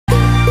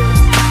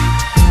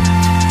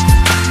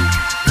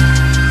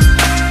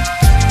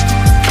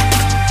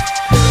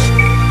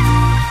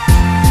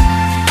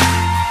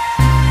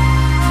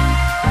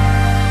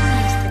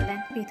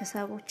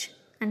ቤተሰቦች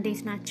እንዴት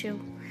ናችሁ?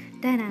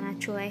 ደህና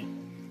ናችሁ ወይ?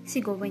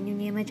 ሲጎበኙኝ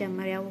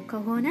የመጀመሪያው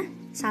ከሆነ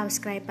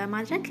ሳብስክራይብ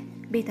በማድረግ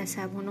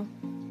ቤተሰብ ሁኑ።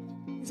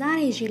 ዛሬ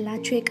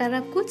ይዤላችሁ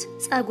የቀረብኩት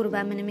ጸጉር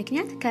በምን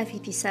ምክንያት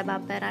ከፊት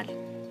ይሰባበራል?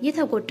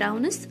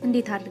 የተጎዳውንስ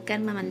እንዴት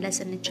አድርገን መመለስ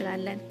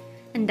እንችላለን?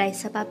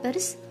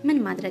 እንዳይሰባበርስ ምን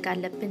ማድረግ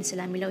አለብን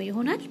ስለሚለው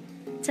ይሆናል።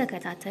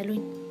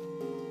 ተከታተሉኝ።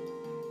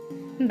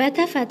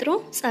 በተፈጥሮ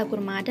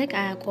ጸጉር ማደግ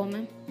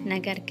አያቆምም።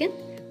 ነገር ግን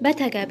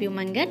በተገቢው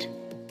መንገድ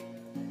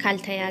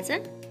ካልተያዘ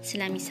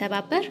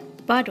ስለሚሰባበር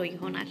ባዶ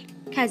ይሆናል።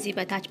 ከዚህ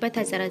በታች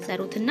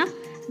በተዘረዘሩትና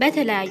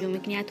በተለያዩ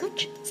ምክንያቶች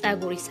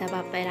ጸጉር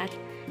ይሰባበራል።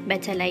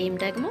 በተለይም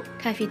ደግሞ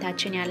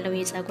ከፊታችን ያለው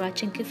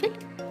የጸጉራችን ክፍል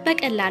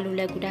በቀላሉ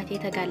ለጉዳት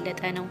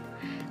የተጋለጠ ነው።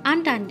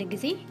 አንዳንድ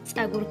ጊዜ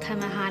ጸጉር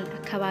ከመሃል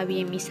አካባቢ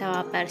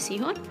የሚሰባበር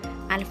ሲሆን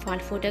አልፎ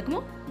አልፎ ደግሞ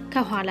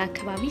ከኋላ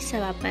አካባቢ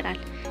ይሰባበራል።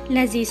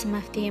 ለዚህስ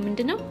መፍትሄ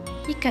ምንድነው?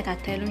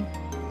 ይከታተሉኝ።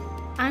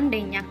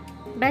 አንደኛ፣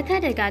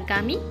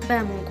 በተደጋጋሚ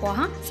በሙቅ ውሃ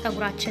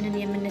ጸጉራችንን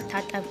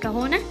የምንታጠብ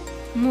ከሆነ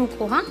ሙቅ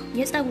ውሃ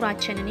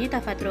የጸጉራችንን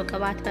የተፈጥሮ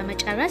ቅባት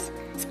በመጨረስ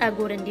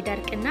ጸጉር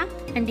እንዲደርቅና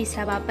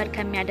እንዲሰባበር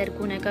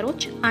ከሚያደርጉ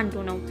ነገሮች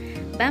አንዱ ነው።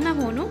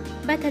 በመሆኑ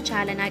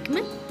በተቻለን አቅም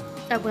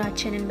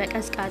ጸጉራችንን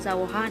በቀዝቃዛ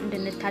ውሃ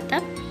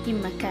እንድንታጠብ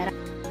ይመከራል።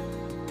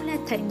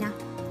 ሁለተኛ፣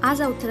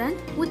 አዘውትረን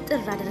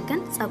ውጥር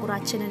አድርገን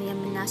ጸጉራችንን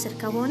የምናስር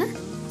ከሆነ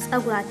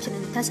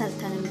ጸጉራችንን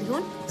ተሰርተንም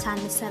ቢሆን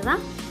ሳንሰራ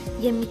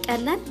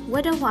የሚቀለን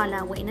ወደ ኋላ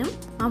ወይንም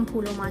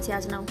አምፑሎ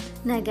ማስያዝ ነው።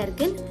 ነገር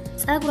ግን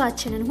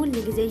ጸጉራችንን ሁሉ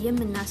ጊዜ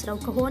የምናስረው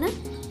ከሆነ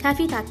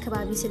ከፊት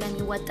አካባቢ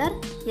ስለሚወጠር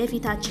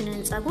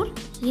የፊታችንን ጸጉር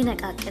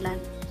ይነቃቅላል።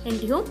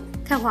 እንዲሁም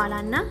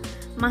ከኋላና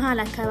መሃል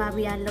አካባቢ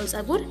ያለው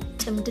ጸጉር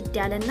ጭምድድ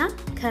ያለና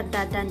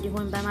ከርዳዳ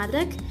እንዲሆን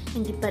በማድረግ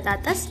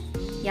እንዲበጣጠስ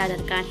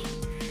ያደርጋል።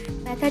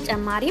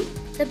 በተጨማሪም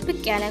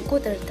ጥብቅ ያለ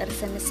ቁጥርጥር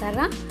ስንሰራ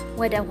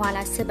ወደ ኋላ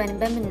ስበን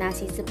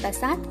በመናስይዝበት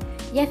ሰዓት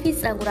የፊት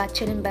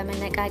ጸጉራችንን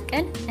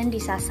በመነቃቀል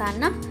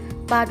እንዲሳሳና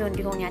ባዶ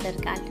እንዲሆን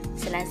ያደርጋል።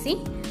 ስለዚህ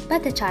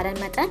በተቻለን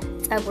መጠን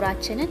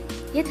ጸጉራችንን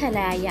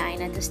የተለያየ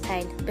አይነት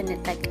ስታይል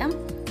ብንጠቀም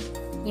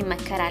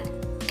ይመከራል።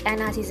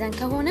 ቀና ሲዘን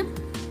ከሆነ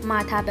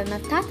ማታ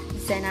በመፍታት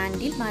ዘና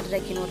እንዲል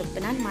ማድረግ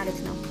ይኖርብናል ማለት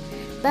ነው።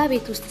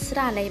 በቤት ውስጥ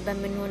ስራ ላይ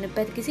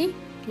በምንሆንበት ጊዜ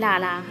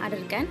ላላ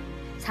አድርገን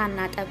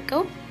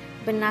ሳናጠብቀው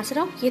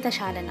ብናስረው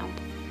የተሻለ ነው።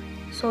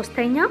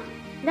 ሶስተኛ፣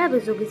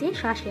 ለብዙ ጊዜ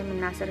ሻሽ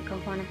የምናስር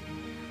ከሆነ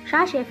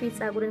ሻሽ የፊት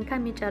ጸጉርን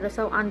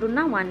ከሚጨርሰው አንዱና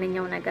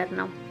ዋነኛው ነገር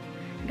ነው።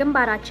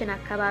 ግንባራችን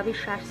አካባቢ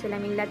ሻሽ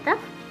ስለሚለጠፍ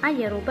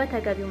አየሩ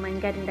በተገቢው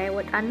መንገድ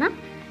እንዳይወጣና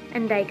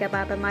እንዳይገባ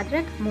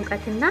በማድረግ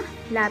ሙቀትና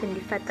ላብ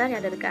እንዲፈጠር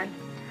ያደርጋል።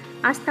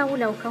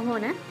 አስተውለው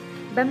ከሆነ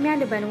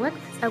በሚያልበን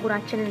ወቅት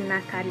ጸጉራችንን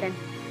እናካለን።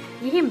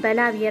 ይህም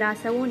በላብ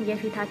የራሰውን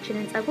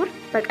የፊታችንን ጸጉር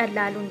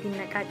በቀላሉ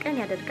እንዲነቃቀል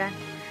ያደርጋል።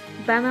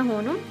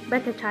 በመሆኑም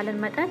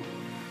በተቻለን መጠን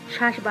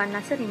ሻሽ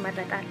ባናስር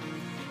ይመረጣል።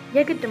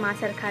 የግድ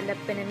ማሰር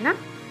ካለብንና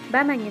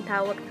በመኝታ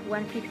ወቅት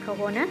ወንፊት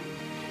ከሆነ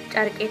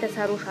ጨርቅ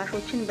የተሰሩ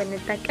ሻሾችን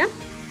ብንጠቀም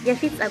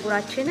የፊት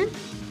ጸጉራችንን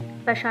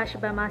በሻሽ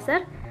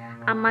በማሰር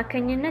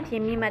አማካኝነት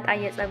የሚመጣ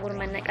የጸጉር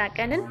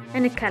መነቃቀልን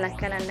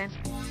እንከላከላለን።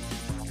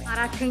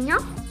 አራተኛ፣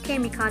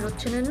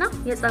 ኬሚካሎችንና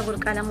የጸጉር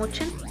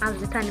ቀለሞችን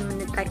አብዝተን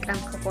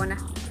የምንጠቀም ከሆነ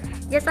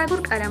የጸጉር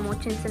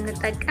ቀለሞችን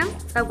ስንጠቀም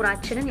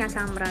ጸጉራችንን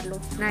ያሳምራሉ።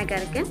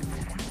 ነገር ግን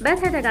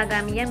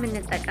በተደጋጋሚ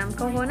የምንጠቀም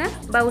ከሆነ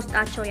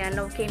በውስጣቸው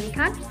ያለው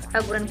ኬሚካል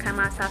ጸጉርን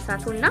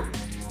ከማሳሳቱና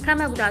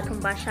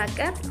ከመጉዳቱን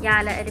ባሻገር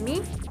ያለ እድሜ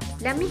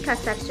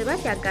ለሚከሰት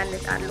ሽበት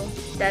ያጋልጣሉ።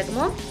 ደግሞ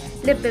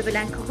ልብ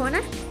ብለን ከሆነ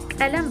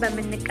ቀለም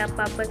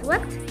በምንቀባበት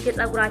ወቅት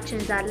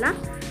የጸጉራችን ዛላ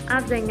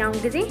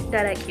አብዛኛውን ጊዜ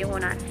ደረቅ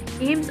ይሆናል።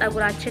 ይህም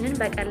ጸጉራችንን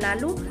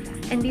በቀላሉ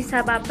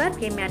እንዲሰባበር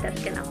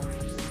የሚያደርግ ነው።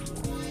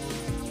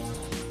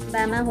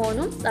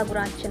 በመሆኑም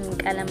ጸጉራችንን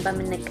ቀለም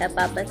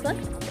በምንቀባበት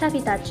ወቅት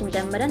ከፊታችን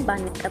ጀምረን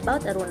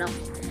ባንቀባው ጥሩ ነው።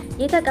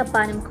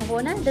 የተቀባንም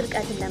ከሆነ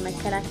ድርቀትን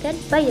ለመከላከል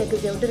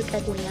በየጊዜው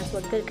ድርቀት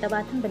የሚያስወግድ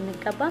ቅባትን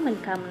ብንቀባ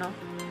መልካም ነው።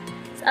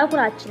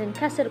 ጸጉራችንን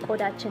ከስር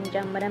ቆዳችን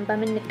ጀምረን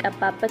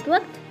በምንቀባበት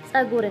ወቅት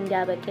ጸጉር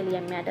እንዲያበቅል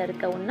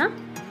የሚያደርገውና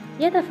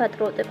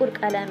የተፈጥሮ ጥቁር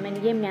ቀለምን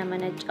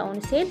የሚያመነጨውን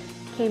ሴል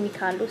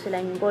ኬሚካሉ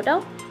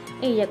ስለሚጎዳው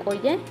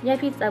እየቆየ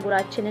የፊት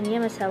ጸጉራችንን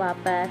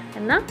የመሰባበር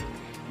እና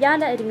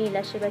ያለ እድሜ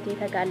ለሽበት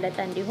የተጋለጠ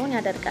እንዲሆን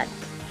ያደርጋል።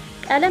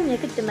 ቀለም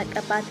የግድ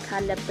መቀባት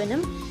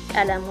ካለብንም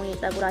ቀለሙ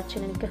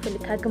የጸጉራችንን ክፍል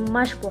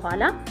ከግማሽ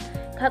በኋላ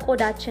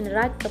ከቆዳችን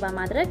ራቅ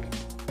በማድረግ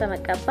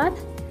በመቀባት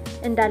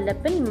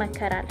እንዳለብን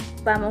ይመከራል።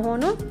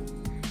 በመሆኑ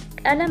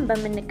ቀለም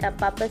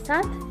በምንቀባበት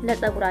ሰዓት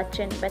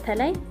ለጸጉራችን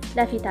በተለይ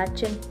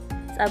ለፊታችን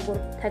ጸጉር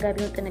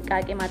ተገቢውን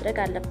ጥንቃቄ ማድረግ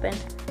አለብን።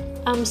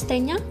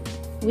 አምስተኛ፣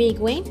 ዊግ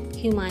ወይም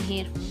ሂውማን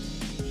ሄር።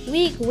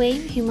 ዊግ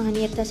ወይም ሂውማን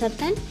ሄር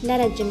ተሰርተን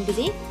ለረጅም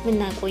ጊዜ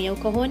ምናቆየው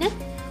ከሆነ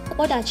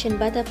ቆዳችን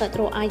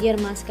በተፈጥሮ አየር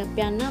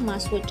ማስገቢያና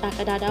ማስወጫ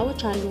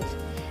ቀዳዳዎች አሉት።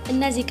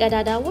 እነዚህ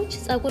ቀዳዳዎች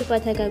ጸጉር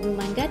በተገቢው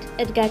መንገድ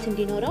እድገት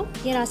እንዲኖረው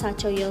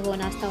የራሳቸው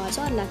የሆነ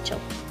አስተዋጽኦ አላቸው።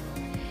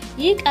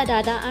 ይህ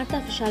ቀዳዳ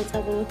አርቲፊሻል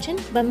ጸጉሮችን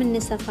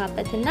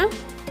በምንሰፋበትና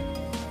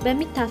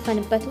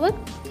በሚታፈንበት ወቅት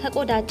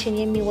ከቆዳችን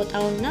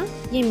የሚወጣውና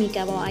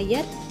የሚገባው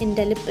አየር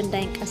እንደ ልብ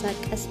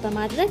እንዳይንቀሳቀስ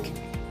በማድረግ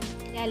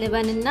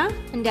ያልበንና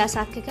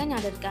እንዲያሳክከን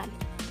ያደርጋል።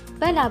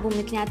 በላቡ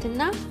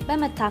ምክንያትና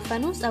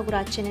በመታፈኑ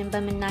ጸጉራችንን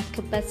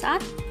በመናክበት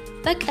ሰዓት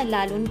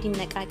በቀላሉ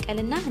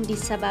እንዲነቃቀልና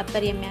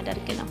እንዲሰባበር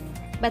የሚያደርግ ነው።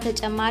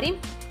 በተጨማሪም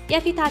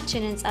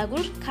የፊታችንን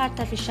ጸጉር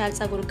ከአርቲፊሻል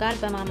ጸጉር ጋር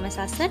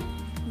በማመሳሰል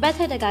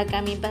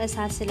በተደጋጋሚ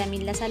በእሳት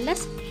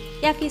ስለሚለሰለስ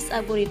የፊት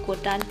ጸጉር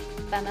ይጎዳል።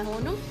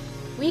 በመሆኑም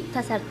ዊግ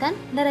ተሰርተን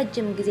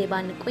ለረጅም ጊዜ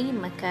ባንቆይ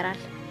ይመከራል።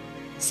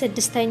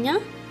 ስድስተኛ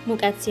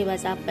ሙቀት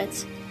ሲበዛበት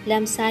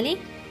ለምሳሌ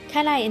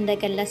ከላይ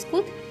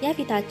እንደገለጽኩት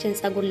የፊታችን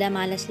ጸጉር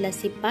ለማለስለስ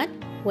ሲባል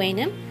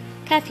ወይንም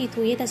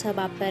ከፊቱ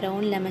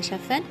የተሰባበረውን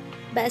ለመሸፈን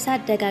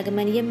በእሳት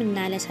ደጋግመን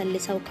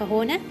የምናለሰልሰው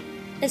ከሆነ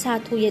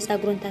እሳቱ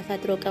የጸጉሩን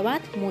ተፈጥሮ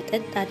ቅባት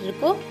ሙጥጥ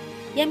አድርጎ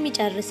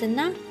የሚጨርስና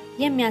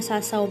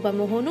የሚያሳሳው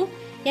በመሆኑ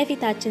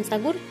የፊታችን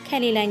ጸጉር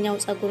ከሌላኛው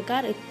ጸጉር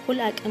ጋር እኩል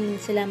አቅም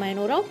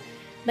ስለማይኖረው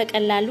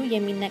በቀላሉ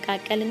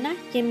የሚነቃቀልና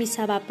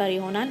የሚሰባበር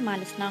ይሆናል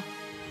ማለት ነው።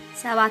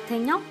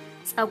 ሰባተኛው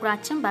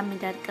ጸጉራችን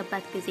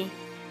በሚደርቅበት ጊዜ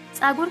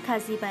ጸጉር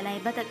ከዚህ በላይ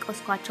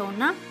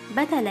በተቀስኳቸውና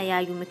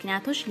በተለያዩ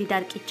ምክንያቶች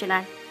ሊደርቅ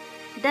ይችላል።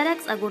 ደረቅ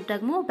ጸጉር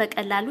ደግሞ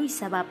በቀላሉ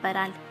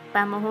ይሰባበራል።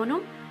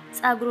 በመሆኑም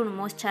ጸጉሩን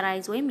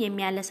ሞይስቸራይዝ ወይም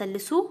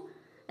የሚያለሰልሱ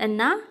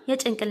እና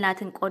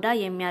የጭንቅላትን ቆዳ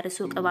የሚያርሱ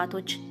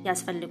ቅባቶች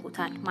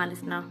ያስፈልጉታል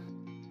ማለት ነው።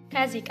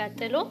 ከዚህ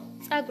ቀጥሎ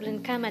ጸጉርን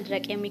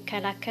ከመድረቅ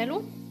የሚከላከሉ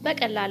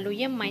በቀላሉ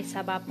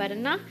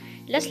የማይሰባበርና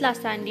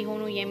ለስላሳ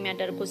እንዲሆኑ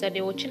የሚያደርጉ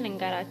ዘዴዎችን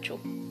ልንገራችሁ።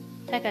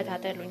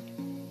 ተከታተሉኝ።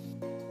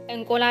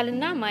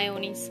 እንቁላልና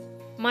ማዮኔዝ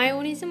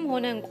ማዮኔዝም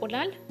ሆነ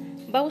እንቁላል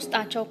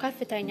በውስጣቸው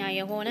ከፍተኛ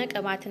የሆነ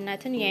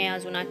ቅባትነትን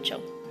የያዙ ናቸው።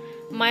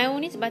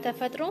 ማዮኔዝ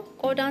በተፈጥሮ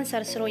ቆዳን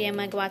ሰርስሮ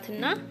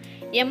የመግባትና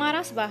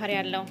የማራስ ባህሪ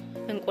ያለው፣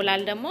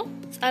 እንቁላል ደግሞ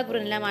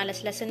ጸጉርን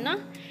ለማለስለስና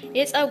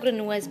የጸጉርን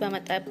ወዝ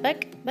በመጠበቅ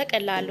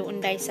በቀላሉ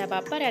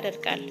እንዳይሰባበር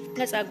ያደርጋል።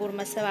 ለጸጉር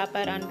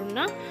መሰባበር አንዱና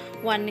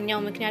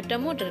ዋንኛው ምክንያት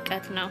ደግሞ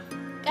ድርቀት ነው።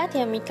 ድርቀት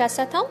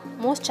የሚከሰተው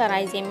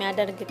ሞይስቸራይዝ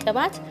የሚያደርግ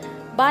ቅባት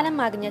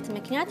ባለማግኘት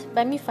ምክንያት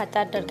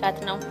በሚፈጠር ድርቀት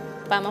ነው።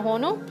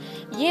 በመሆኑ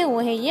ይህ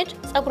ውህይድ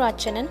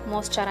ጸጉራችንን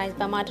ሞይስቸራይዝ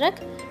በማድረግ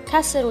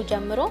ከስሩ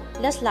ጀምሮ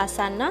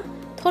ለስላሳና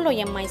ቶሎ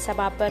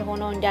የማይሰባበር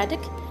ሆኖ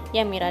እንዲያድግ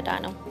የሚረዳ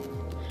ነው።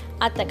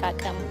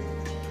 አጠቃቀሙ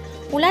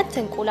 2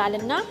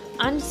 እንቁላልና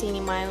 1 ሲኒ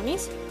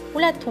ማዮኔዝ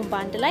ሁለቱን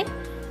ባንድ ላይ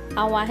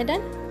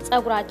አዋህደን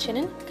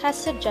ጸጉራችንን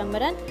ከስር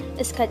ጀምረን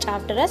እስከ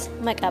ጫፍ ድረስ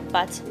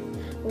መቀባት።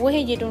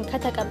 ውህይዱን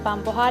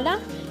ከተቀባን በኋላ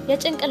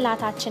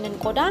የጭንቅላታችንን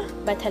ቆዳ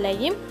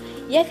በተለይም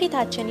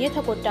የፊታችን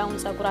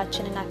የተጎዳውን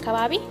ጸጉራችንን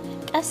አካባቢ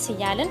ቀስ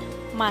ያለን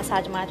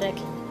ማሳጅ ማድረግ።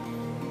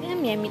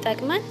 ይህም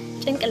የሚጠቅመን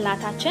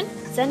ጭንቅላታችን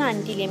ዘና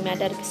እንዲል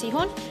የሚያደርግ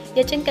ሲሆን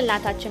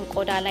የጭንቅላታችን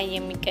ቆዳ ላይ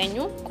የሚገኙ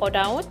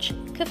ቆዳዎች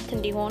ክፍት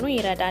እንዲሆኑ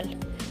ይረዳል።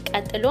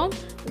 ቀጥሎም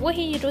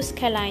ውህይዱ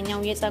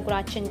ከላይኛው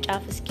የጸጉራችን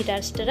ጫፍ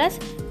እስኪደርስ ድረስ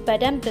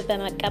በደንብ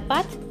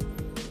በመቀባት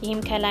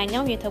ይህም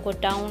ከላይኛው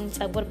የተጎዳውን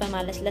ጸጉር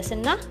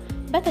በማለስለስና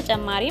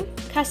በተጨማሪም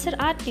ከስር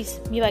አዲስ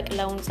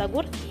የሚበቅለውን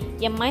ጸጉር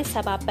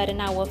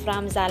የማይሰባበርና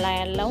ወፍራም ዛላ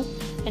ያለው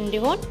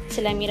እንዲሆን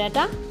ስለሚረዳ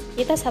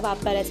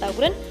የተሰባበረ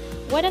ጸጉርን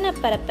ወደ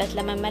ነበረበት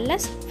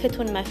ለመመለስ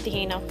ፍቱን መፍትሄ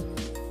ነው።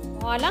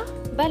 በኋላ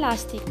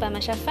በላስቲክ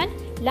በመሸፈን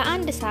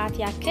ለ1 ሰዓት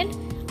ያክል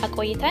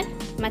አቆይተን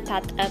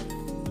መታጠብ።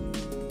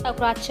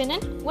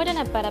 ጸጉራችንን ወደ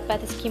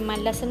ነበረበት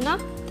እስኪመለስና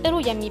ጥሩ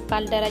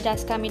የሚባል ደረጃ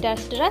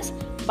እስከሚደርስ ድረስ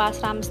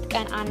በ15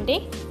 ቀን አንዴ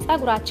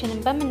ጸጉራችንን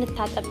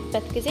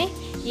በመንታጠብበት ጊዜ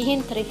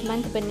ይህን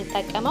ትሪትመንት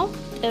ብንጠቀመው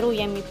ጥሩ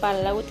የሚባል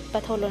ለውጥ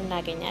በቶሎ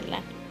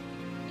እናገኛለን።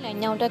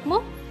 ሌላኛው ደግሞ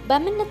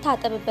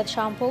በመንታጠብበት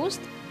ሻምፖ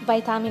ውስጥ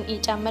ቫይታሚን ኢ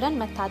ጨምረን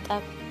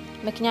መታጠብ።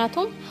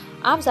 ምክንያቱም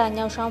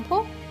አብዛኛው ሻምፖ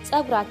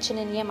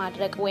ጸጉራችንን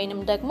የማድረቅ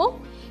ወይንም ደግሞ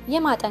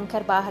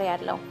የማጠንከር ባህሪ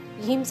ያለው፣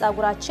 ይህም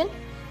ጸጉራችን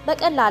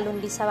በቀላሉ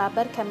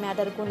እንዲሰባበር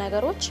ከሚያደርጉ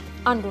ነገሮች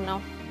አንዱ ነው።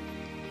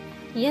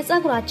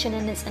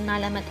 የጸጉራችንን ንጽህና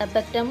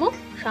ለመጠበቅ ደግሞ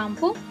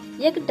ሻምፖ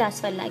የግድ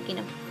አስፈላጊ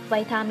ነው።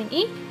 ቫይታሚን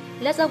ኢ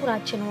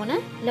ለጸጉራችን ሆነ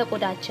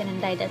ለቆዳችን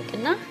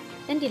እንዳይደርቅና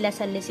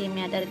እንዲለሰልስ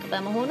የሚያደርግ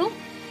በመሆኑ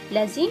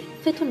ለዚህ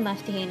ፍቱን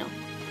መፍትሄ ነው።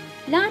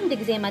 ለአንድ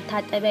ጊዜ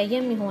መታጠቢያ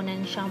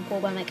የሚሆነን ሻምፖ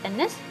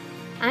በመቀነስ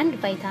 1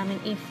 ቫይታሚን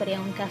ኢ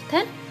ፍሬውን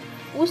ከፍተን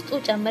ውስጡ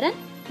ጨምረን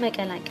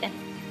መቀላቀል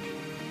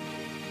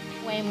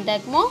ወይም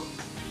ደግሞ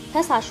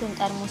ፈሳሹን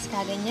ጠርሙስ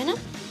ካገኘን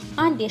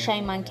 1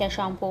 የሻይ ማንኪያ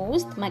ሻምፖ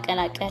ውስጥ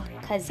መቀላቀል።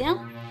 ከዚያም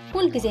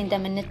ሁሉ ጊዜ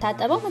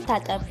እንደምንታጠበው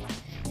መታጠብ።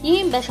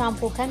 ይህም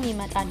በሻምፖ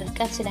ከሚመጣ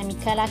ድርቀት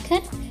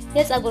ስለሚከላከል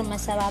የጸጉር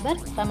መሰባበር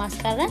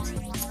በማስቀረት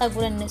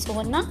ጸጉርን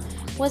ንጹህና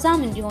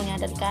ወዛም እንዲሆን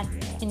ያደርጋል።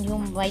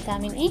 እንዲሁም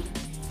ቫይታሚን ኢ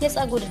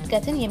የጸጉር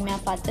እድገትን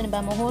የሚያፋጥን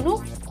በመሆኑ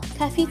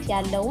ከፊት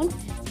ያለውን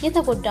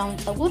የተጎዳውን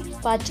ጸጉር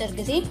በአጭር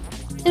ጊዜ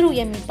ጥሩ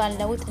የሚባል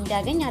ለውጥ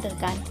እንዲያገኝ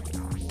ያደርጋል።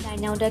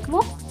 ሌላኛው ደግሞ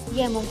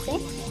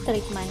የሞይስቸር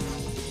ትሪትመንት።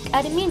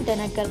 ቀድሜ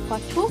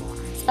እንደነገርኳችሁ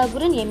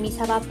ጸጉርን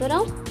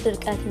የሚሰባብረው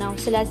ድርቀት ነው።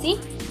 ስለዚህ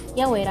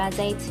የወይራ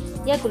ዘይት፣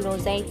 የግሎ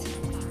ዘይት፣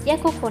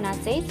 የኮኮናት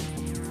ዘይት፣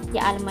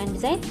 የአልመንድ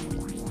ዘይት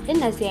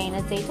እነዚህ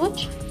አይነት ዘይቶች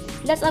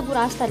ለጸጉር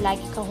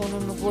አስፈላጊ ከሆኑ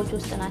ምግቦች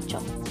ውስጥ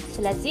ናቸው።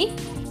 ስለዚህ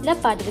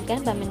ለብ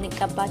አድርገን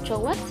በመንቀባቸው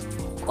ወቅት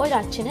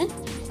ቆዳችንን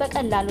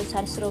በቀላሉ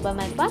ሰርስሮ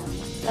በመግባት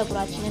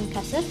ጸጉራችንን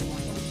ከስር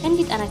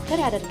እንዲጠነክር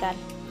ያደርጋል።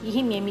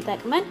 ይህም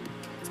የሚጠቅመን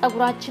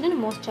ጸጉራችንን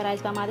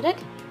ሞይስቸራይዝ በማድረግ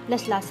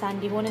ለስላሳ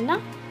እንዲሆንና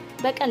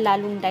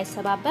በቀላሉ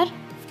እንዳይሰባበር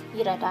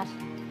ይረዳል።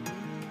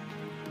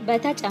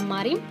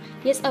 በተጨማሪም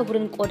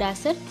የፀጉርን ቆዳ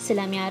ስር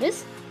ስለሚያርስ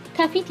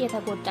ከፊት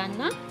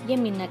የተጎዳና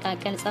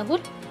የሚነቃቀል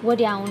ፀጉር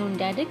ወዲያውኑ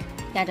እንዲያድግ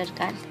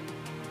ያደርጋል።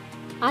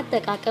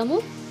 አጠቃቀሙ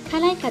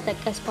ከላይ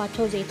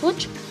ከጠቀስኳቸው ዘይቶች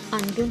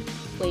አንዱን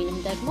ወይንም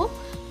ደግሞ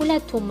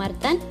ሁለቱን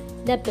መርጠን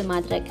ለብ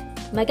ማድረግ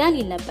መጋል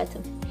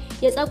የለበትም።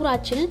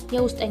 የፀጉራችንን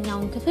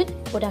የውስጠኛውን ክፍል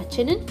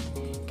ቆዳችንን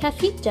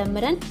ከፊት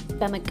ጀምረን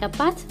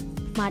በመቀባት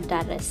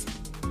ማዳረስ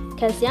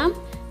ከዚያም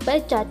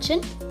በእጃችን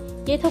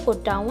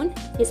የተጎዳውን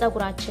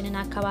የፀጉራችንን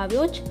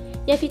አካባቢዎች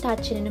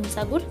የፊታችንንም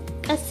ፀጉር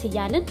ቀስ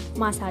እያልን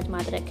ማሳጅ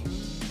ማድረግ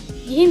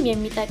ይህም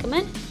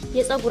የሚጠቅመን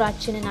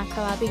የፀጉራችንን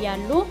አካባቢ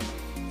ያሉ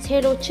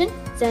ሴሎችን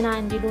ዘና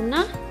እንዲሉና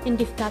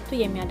እንዲፍታቱ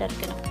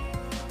የሚያደርግ ነው።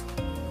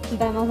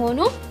 በመሆኑ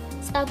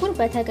ፀጉር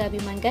በተገቢ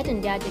መንገድ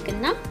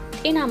እንዲያድግና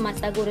ጤናማ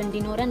ፀጉር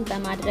እንዲኖረን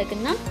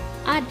በማድረግና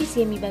አዲስ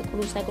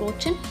የሚበቅሉ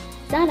ፀጉሮችን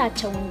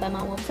ዛላቸውን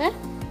በማወፈር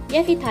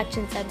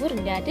የፊታችን ፀጉር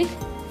እንዲያድግ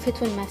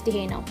ፍቱን መፍትሄ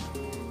ነው።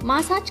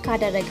 ማሳጅ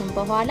ካደረግን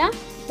በኋላ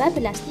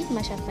በፕላስቲክ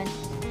መሸፈን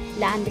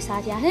ለአንድ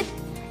ሰዓት ያህል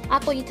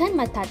አቆይተን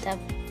መታጠብ።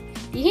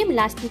 ይህም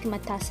ላስቲክ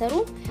መታሰሩ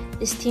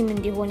ስቲም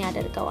እንዲሆን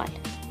ያደርገዋል።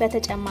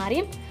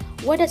 በተጨማሪም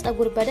ወደ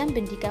ፀጉር በደንብ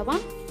እንዲገባ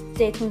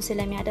ዘይቱን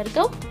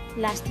ስለሚያደርገው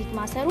ላስቲክ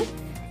ማሰሩ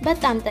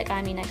በጣም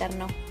ጠቃሚ ነገር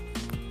ነው።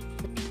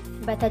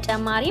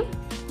 በተጨማሪም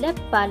ለብ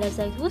ባለ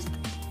ዘይት ውስጥ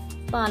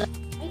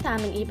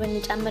ቪታሚን ኢ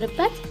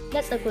ብንጨምርበት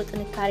ለፀጉር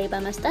ጥንካሬ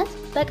በመስጠት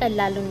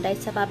በቀላሉ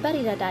እንዳይሰባበር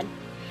ይረዳል።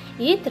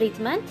 ይህ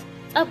ትሪትመንት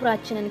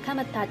ፀጉራችንን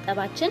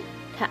ከመታጠባችን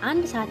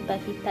ከአንድ ሰዓት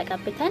በፊት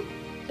ተቀብተን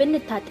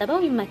ብንታጠበው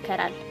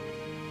ይመከራል።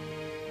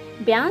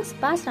 ቢያንስ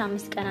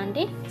በ15 ቀን አንዴ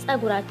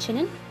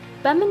ፀጉራችንን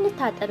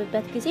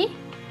በምንታጠብበት ጊዜ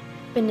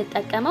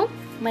ብንጠቀመው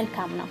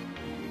መልካም ነው።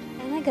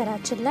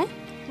 በነገራችን ላይ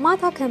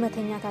ማታ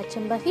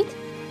ከመተኛታችን በፊት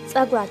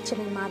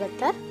ፀጉራችንን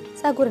ማበጠር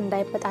ፀጉር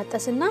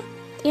እንዳይበጣጠስና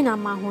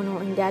ጤናማ ሆኖ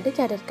እንዲያድግ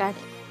ያደርጋል።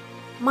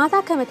 ማታ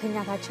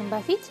ከመተኛታችን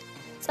በፊት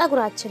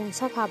ፀጉራችንን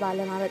ሰፋ ባለ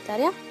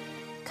ማበጠሪያ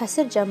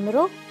ከስር ጀምሮ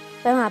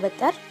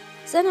በማበጠር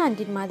ዘና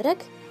እንዲል ማድረግ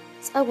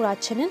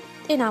ፀጉራችንን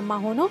ጤናማ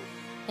ሆኖ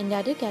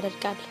እንዲያድግ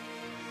ያደርጋል።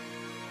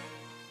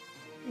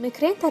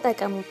 ምክሬን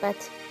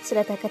ተጠቀሙበት።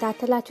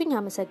 ስለተከታተላችሁኝ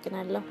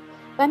አመሰግናለሁ።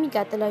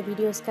 በሚቀጥለው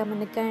ቪዲዮ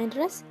እስከምንገናኝ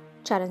ድረስ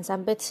ቸር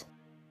ሰንብቱ።